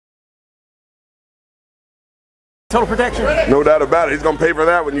Total protection. No doubt about it. He's going to pay for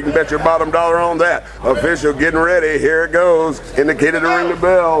that one. You can bet your bottom dollar on that. Official getting ready. Here it goes. Indicated to ring the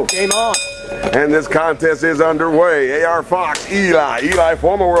bell. Game on. And this contest is underway. AR Fox, Eli,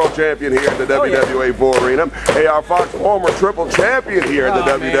 former world champion here at the WWA4 Arena. AR Fox, former triple champion here at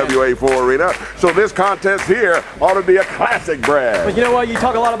the WWA4 Arena. So this contest here ought to be a classic, Brad. But you know what? You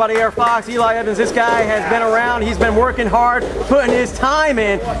talk a lot about AR Fox, Eli Evans. This guy has been around. He's been working hard, putting his time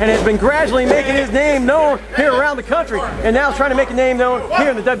in, and has been gradually making his name known here around the country. And now trying to make a name known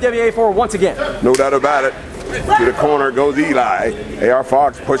here in the WWA4 once again. No doubt about it. To the corner goes Eli. AR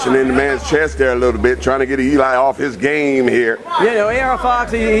Fox pushing in the man's chest there a little bit, trying to get Eli off his game here. You know, AR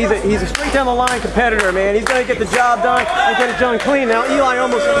Fox, he's a straight down the line competitor, man. He's going to get the job done and get it done clean. Now, Eli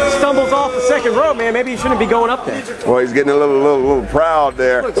almost stumbles off the second rope, man. Maybe he shouldn't be going up there. Well, he's getting a little proud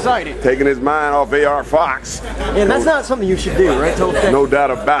there. A little excited. Taking his mind off AR Fox. And that's not something you should do, right? No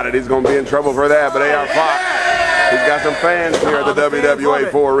doubt about it. He's going to be in trouble for that, but AR Fox, he's got some fans here at the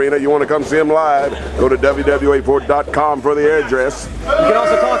WWA4 Arena. You want to come see him live, go to WWA4.com for the address. You can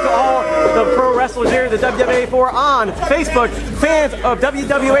also talk to all the pro wrestlers here at the WWA4 on Facebook, fans of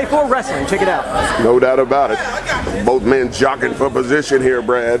WWA4 Wrestling. Check it out. No doubt about it. Both men jockeying for position here,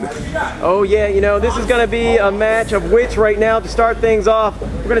 Brad. Oh yeah, you know, this is going to be a match of wits right now to start things off.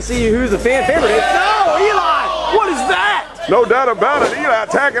 We're going to see who's the fan favorite is. No, Eli! What is that? No doubt about it. Eli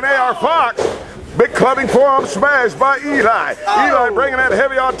attacking AR Fox. Big clubbing forearm smash by Eli. Eli bringing that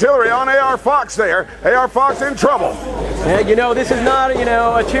heavy artillery on AR Fox there. AR Fox in trouble. Yeah, you know, this is not, you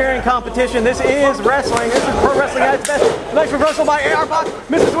know, a cheering competition. This is wrestling. This is pro wrestling at its best. Nice reversal by AR Fox.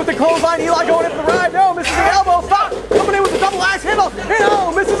 Misses with the clothesline. Eli going into the ride. No, misses the elbow. Stop. Coming in with the double axe handle. And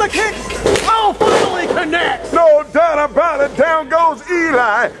oh, misses a kick. Oh, finally connects. No doubt about it. Down goes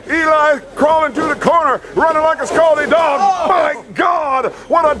Eli. Eli crawling to the corner, running like a scalded dog. My God,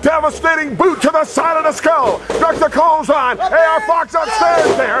 what a devastating boot to the side of the skull. Ducks the clothesline. AR Fox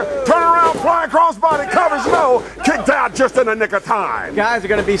upstairs there. Turn around, flying crossbody, covers no. Kicked out just in the nick of time. Guys are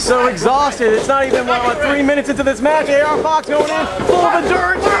going to be so exhausted. It's not even, what, 3 minutes into this match. AR Fox going in, full of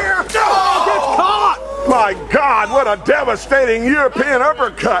endurance here. Oh, gets caught. My God, what a devastating European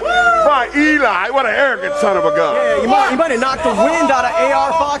uppercut by Eli. What an arrogant son of a gun. Yeah, he might have knocked the wind out of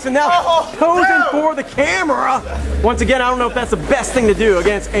AR Fox and now posing for the camera. Once again, I don't know if that's the best thing to do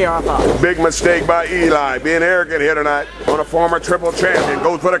against AR Fox. Big mistake by Eli, being arrogant here tonight on a former triple champion.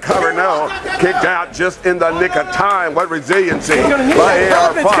 Goes for the cover, no. Kicked out just in the nick of time. What resiliency by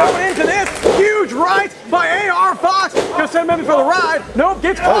AR Fox. Going into this huge right by AR Fox. Gonna send him in for the ride. Nope,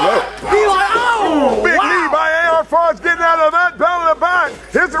 gets caught. Eli, oh! Big knee by AR Fox getting out of that, bell in the back.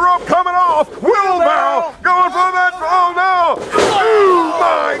 Here's the rope coming off. Wheelbarrow going for that. Oh no! Oh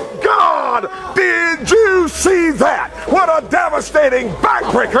my God! Did you see that? What a devastating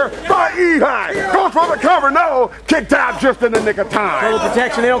backbreaker by Eli. Going for the cover, no. Kicked out just in the nick of time. Total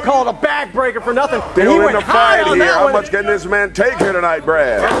protection. They don't call it a backbreaker for nothing. Still in the fight here. How much can this man take here tonight,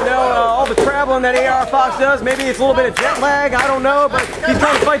 Brad? You know, all the traveling that AR Fox does, maybe it's a little bit of jet lag, I don't know, but he's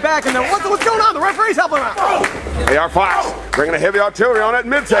trying to fight back. And then what's going on? The referee's helping him out. AR Fox bringing a heavy artillery on that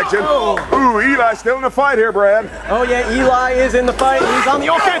midsection. Ooh, Eli still in the fight here, Brad. Oh yeah, Eli is in the fight. He's on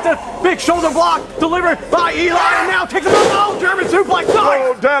the offensive. Big shoulder block delivered by Eli, and now takes him out. German suplex.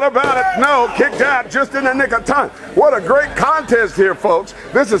 No doubt about it. No, kicked out just in the nick of time. What a great contest here, folks.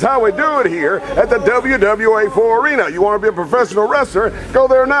 This is how we do it here at the WWA4 Arena. You want to be a professional wrestler? Go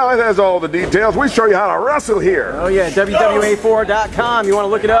there now. It has all the details. We show you how to wrestle here. Oh yeah, WWA4.com. You want to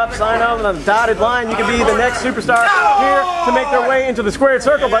look it up, sign up on the dotted line. You can be the next superstar here to make their way into the squared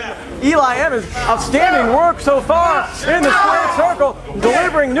circle. But Eli Evans, outstanding work so far in the squared circle,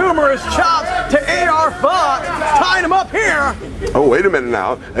 delivering numerous chops to AR Fox, tying him up here. Oh, wait a minute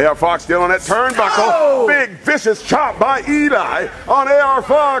now. AR Fox still on that turnbuckle. Oh. Big vicious chop by Eli on AR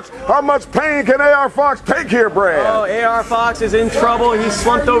Fox. How much pain can AR Fox take here, Brad? Oh, AR Fox is in trouble. He's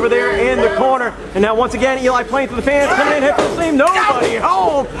slumped over there in the corner. And now once again, Eli playing to the fans, coming in, hit the seam. Nobody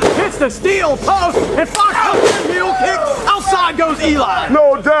home. Hits the steel post, and Fox comes in, heel kick. Outside goes Eli.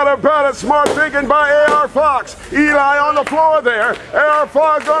 No doubt about it. Smart thinking by AR Fox. Eli on the floor there. AR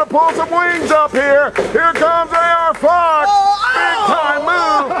Fox gonna pull some wings up here. Here comes AR Fox. Big time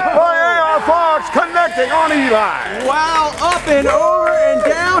move by AR Fox, connecting on Eli. Wow, up and over and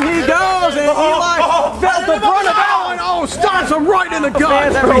down he goes, and Eli felt the brunt of that one. Oh, starts him right in the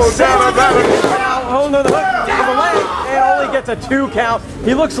gut. Holding the hook of the leg, and only gets a 2 count.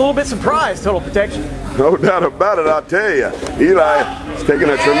 He looks a little bit surprised. Total protection. No doubt about it, I'll tell you. Eli is taking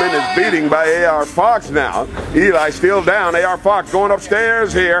a tremendous beating by AR Fox now. Eli still down. AR Fox going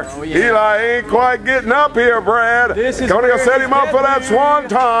upstairs here. Oh, yeah. Eli ain't quite getting up here, Brad. Tony will set him up for that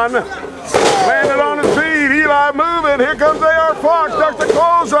swanton. Landed on his feet. Eli Eli moving. Here comes AR Fox. Ducks the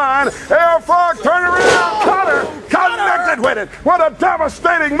clothesline. AR Fox turning around. Cutter. Connected with it. What a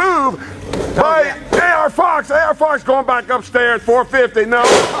devastating move by AR Fox. AR Fox going back upstairs. 450. No.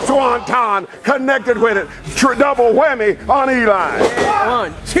 Swanton connected with it. Double whammy on Eli.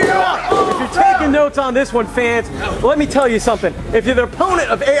 1, 2. If you're taking notes on this one, fans, let me tell you something. If you're the opponent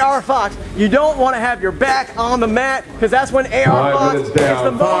of AR Fox, you don't want to have your back on the mat, because that's when AR Fox is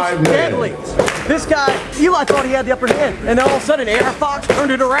the most deadly. This guy, Eli thought he had the upper hand, and then all of a sudden AR Fox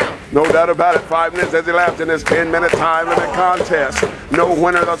turned it around. No doubt about it. 5 minutes as he left in this 10-minute time limit contest. No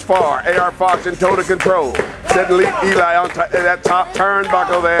winner thus far. AR Fox in total control. Setting Eli on that top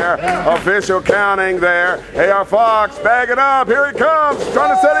turnbuckle there. Official counting there. AR Fox bagging up. Here he comes.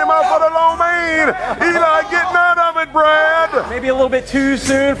 Trying to set him up for the low main. Eli getting out of it, Brad. Maybe a little bit too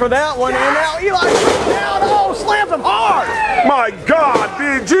soon for that one. And now Eli down. Oh, slams him hard. My God,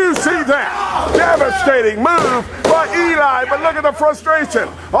 did you see that? Devastating move by Eli, but look at the frustration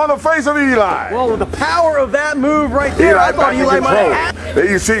on the face of Eli. Well, with the power of that move right there, I thought Eli might have. There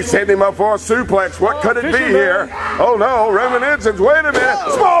you see, setting him up for a suplex. What could it be here? Oh no, reminiscence. Wait a minute.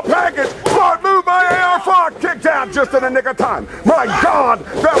 Small package. Smart move by AR Fox. Kicked out just in the nick of time. My God,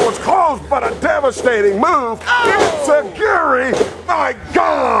 that was close, but a devastating move. Enziguri. My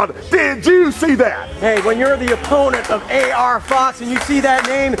God, did you see that? Hey, when you're the opponent of AR Fox and you see that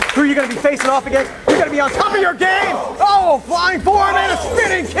name, who are you going to be facing off against? You're going to be on top of your game. Oh, flying forward and a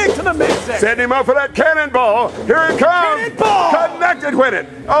spinning kick to the midsection. Setting him up for that cannonball. Here it comes. Cannonball. Connected with it.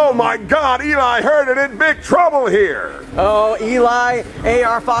 Oh my God, Eli heard it in big trouble here. Oh, Eli,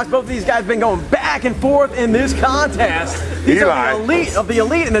 AR Fox, both of these guys have been going back and forth in this contest. These are the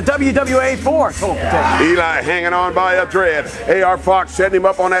elite in the WWA4. Eli hanging on by a thread. AR Fox setting him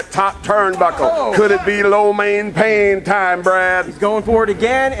up on that top turnbuckle. Oh. Could it be low main pain time, Brad? He's going for it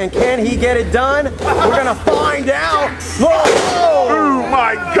again, and can he get it done? We're going to find out. Whoa. Oh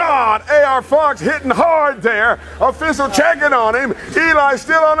my God, AR Fox hitting hard there. Official checking on him. Eli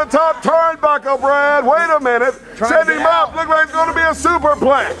still on the top turnbuckle, Brad. Wait a minute. Set him up. Look like it's going to be a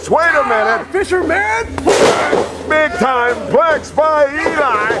superplex. Wait a minute. Fisherman. Big time plex by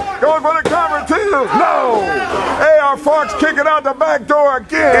Eli. Going for the cover too. No. AR Fox kicking out the back door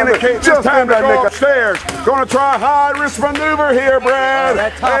again. Indicates just time to go upstairs. Going to try a high risk maneuver here, Brad.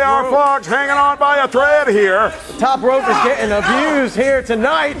 AR Fox hanging on by a thread here. The top rope is getting abused here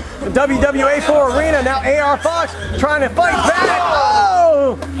tonight. The WWA4 arena. Now AR Fox trying to fight back.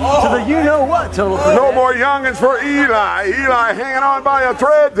 Oh! To the you-know-what. No more youngins for Eli. Eli hanging on by a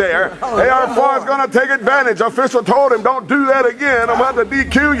thread there. AR Fox going to take advantage. Official told him, don't do that again. I'm about to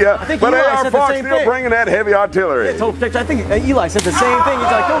DQ you. But AR Fox still bringing that heavy artillery. I think Eli said the same thing.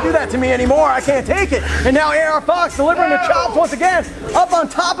 He's like, don't do that to me anymore. I can't take it. And now AR Fox delivering the chops once again. Up on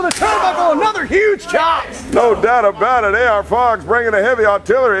top of the turnbuckle. Another huge chop. No doubt about it. AR Fox bringing the heavy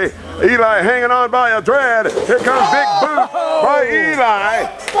artillery. Eli hanging on by a thread. Here comes big boot by Eli.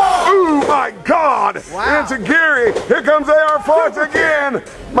 Ooh, my God. Wow. Enziguri. Here comes AR Fox again.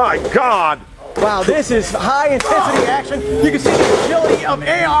 My God. Wow, this is high-intensity action. You can see the agility of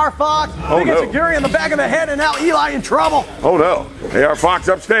AR Fox. Oh, no. Enziguri in the back of the head, and now Eli in trouble. Oh, no. AR Fox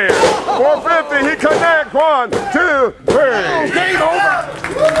upstairs. 450. He connects. 1, 2, 3. Oh, game over.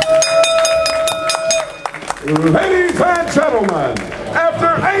 Ladies and gentlemen,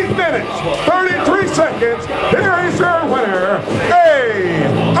 after 8 minutes, 33 seconds, here